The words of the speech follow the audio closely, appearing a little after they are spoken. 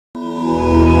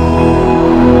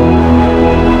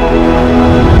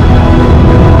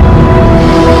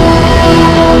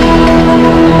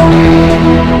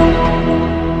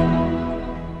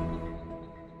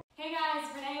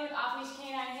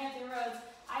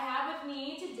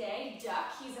big duck.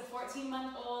 He's a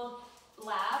 14-month-old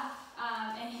lab,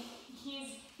 and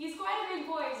he's quite a big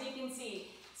boy, as you can see.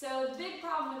 So the big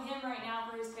problem with him right now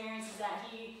for his parents is that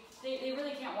they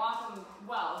really can't walk him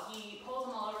well. He pulls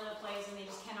them all over the place, and they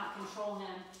just cannot control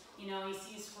him. You know, he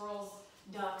sees squirrels,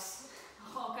 ducks,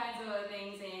 all kinds of other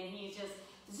things, and he's just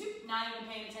zoop, not even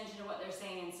paying attention to what they're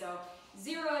saying. So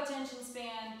zero attention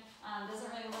span, doesn't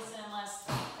really listen unless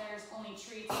there's only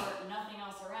treats or nothing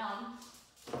else around.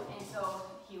 And so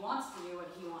he wants to do what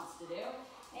he wants to do.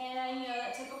 And you know,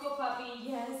 that typical puppy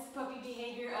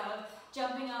behavior of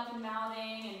jumping up and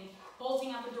mouthing and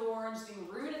bolting out the door and just being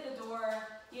rude at the door.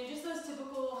 You know, just those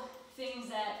typical things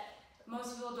that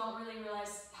most people don't really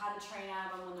realize how to train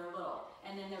out of them when they're little.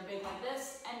 And then they're big like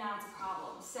this, and now it's a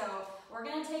problem. So we're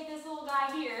gonna take this little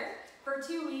guy here for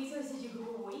 2 weeks, like such a good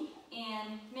boy,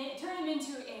 and turn him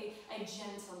into a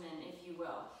gentleman, if you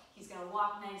will. He's gonna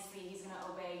walk nicely, he's gonna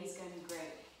obey, he's gonna be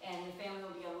great. And the family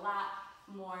will be a lot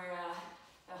more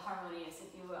harmonious,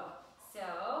 if you will. So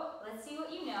let's see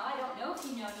what you know. I don't know if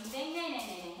you know anything. Nay, nay, nay,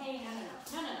 nay. Hey,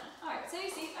 no. All right, so you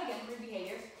see, again, rude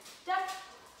behavior. Duck,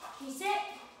 can you sit?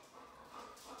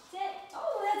 Sit.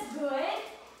 Oh, that's good.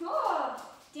 Oh,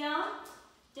 down,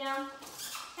 down.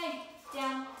 Hey,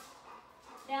 down,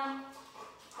 down,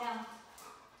 down,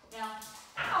 down.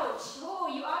 Ouch. Oh,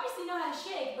 you obviously know how to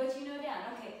shake, but you know down.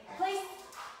 Okay, place,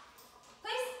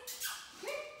 place. Come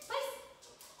here, place,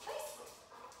 place,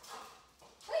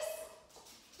 place.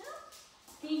 No.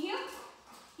 Can you heel?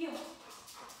 Heel,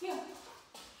 heel.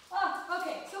 Oh,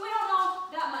 okay, so we don't know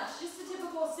that much. Just a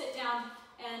typical sit down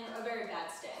and a very bad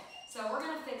stay. So we're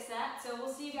gonna fix that. So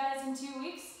we'll see you guys in 2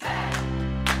 weeks.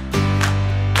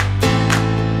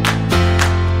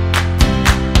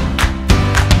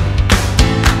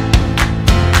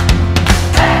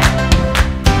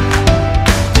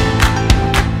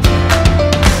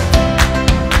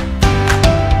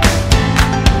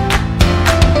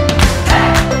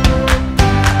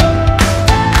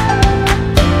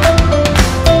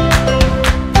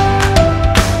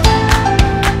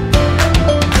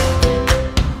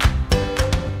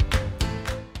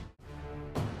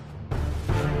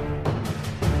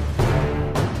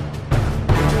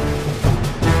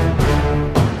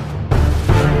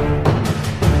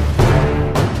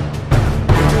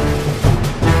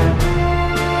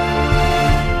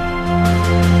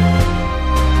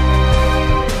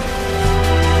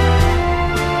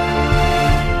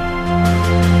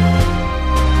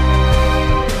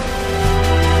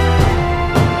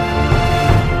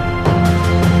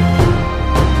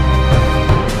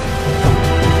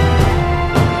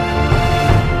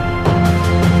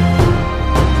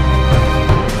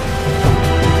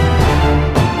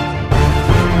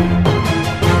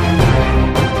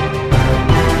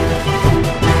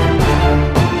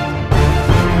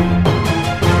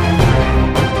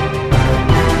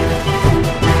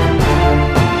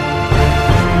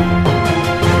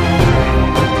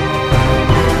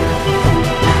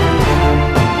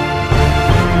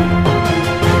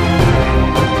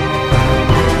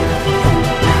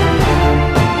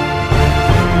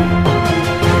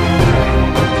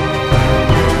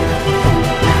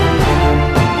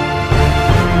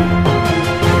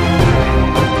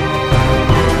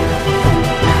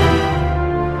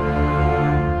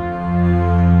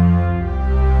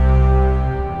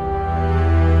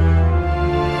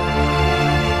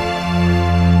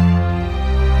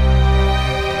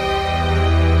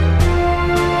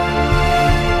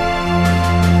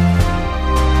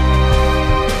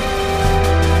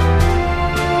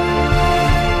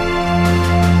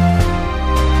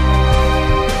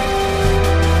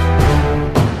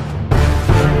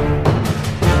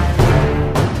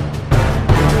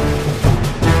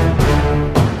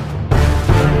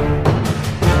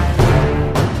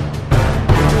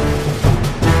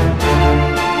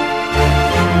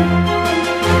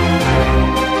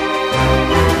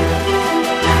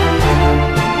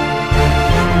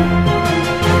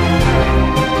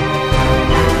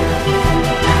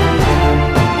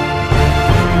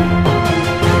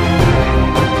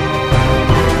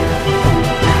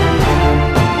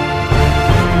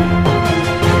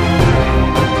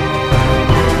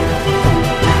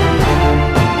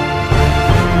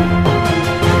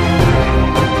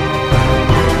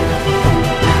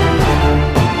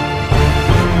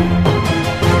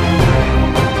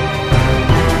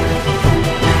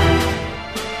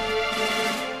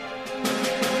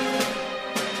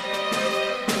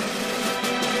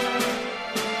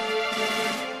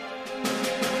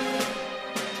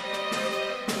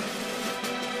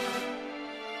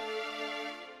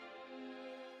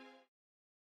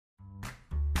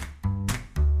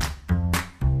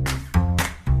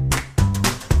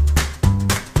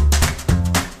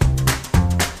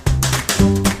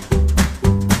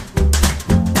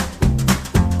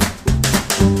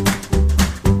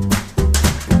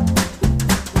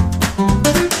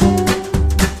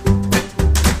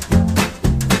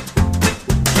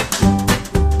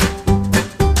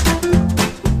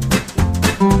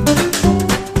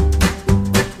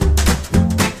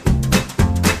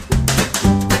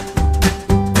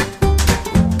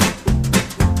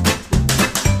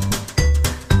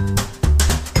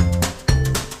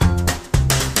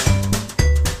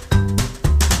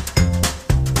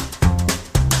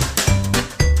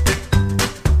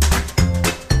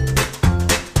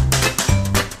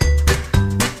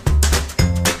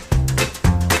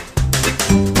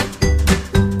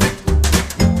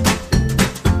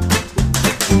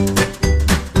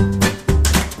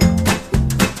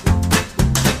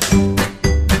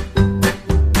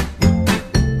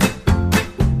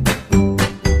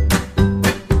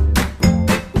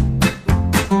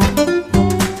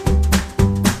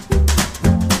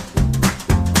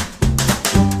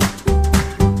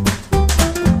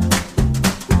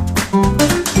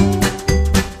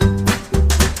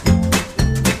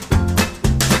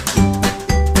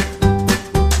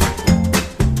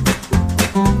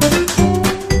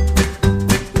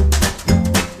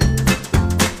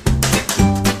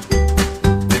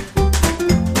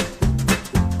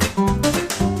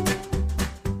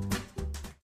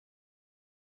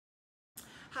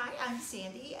 Hi, I'm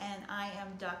Sandy and I am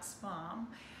Duck's mom.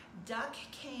 Duck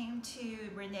came to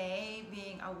Renee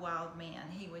being a wild man.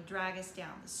 He would drag us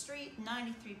down the street,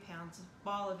 93 pounds, a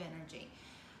ball of energy.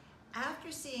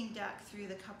 After seeing Duck through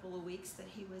the couple of weeks that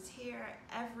he was here,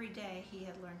 every day he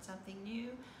had learned something new.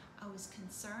 I was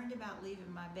concerned about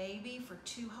leaving my baby for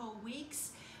 2 whole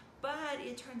weeks, but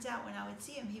it turns out when I would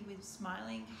see him, he was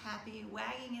smiling, happy,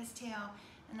 wagging his tail,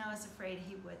 and I was afraid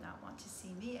he would not want to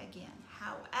see me again.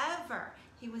 However,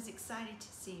 he was excited to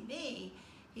see me.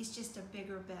 He's just a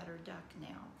bigger, better Duck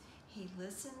now. He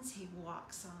listens, he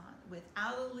walks on.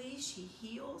 Without a leash, he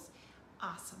heals.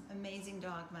 Awesome, amazing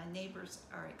dog. My neighbors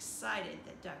are excited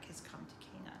that Duck has come to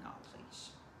Canine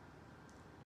Off-Leash.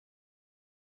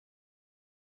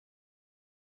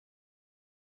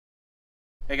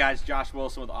 Hey guys, Josh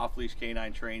Wilson with Off-Leash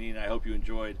Canine Training. I hope you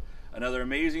enjoyed another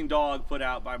amazing dog put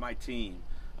out by my team.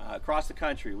 Across the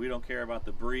country, we don't care about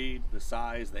the breed, the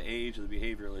size, the age, or the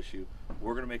behavioral issue.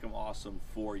 We're going to make them awesome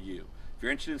for you. If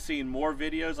you're interested in seeing more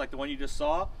videos like the one you just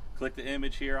saw, click the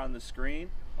image here on the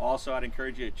screen. Also, I'd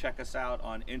encourage you to check us out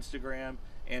on Instagram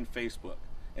and Facebook.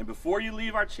 And before you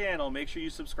leave our channel, make sure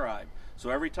you subscribe. So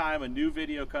every time a new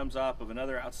video comes up of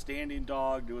another outstanding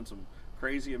dog doing some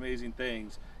crazy, amazing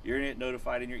things, you're going to get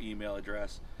notified in your email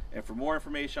address. And for more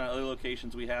information on other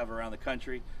locations we have around the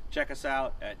country, check us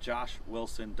out at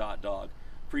joshwilson.dog.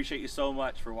 Appreciate you so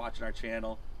much for watching our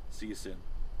channel. See you soon.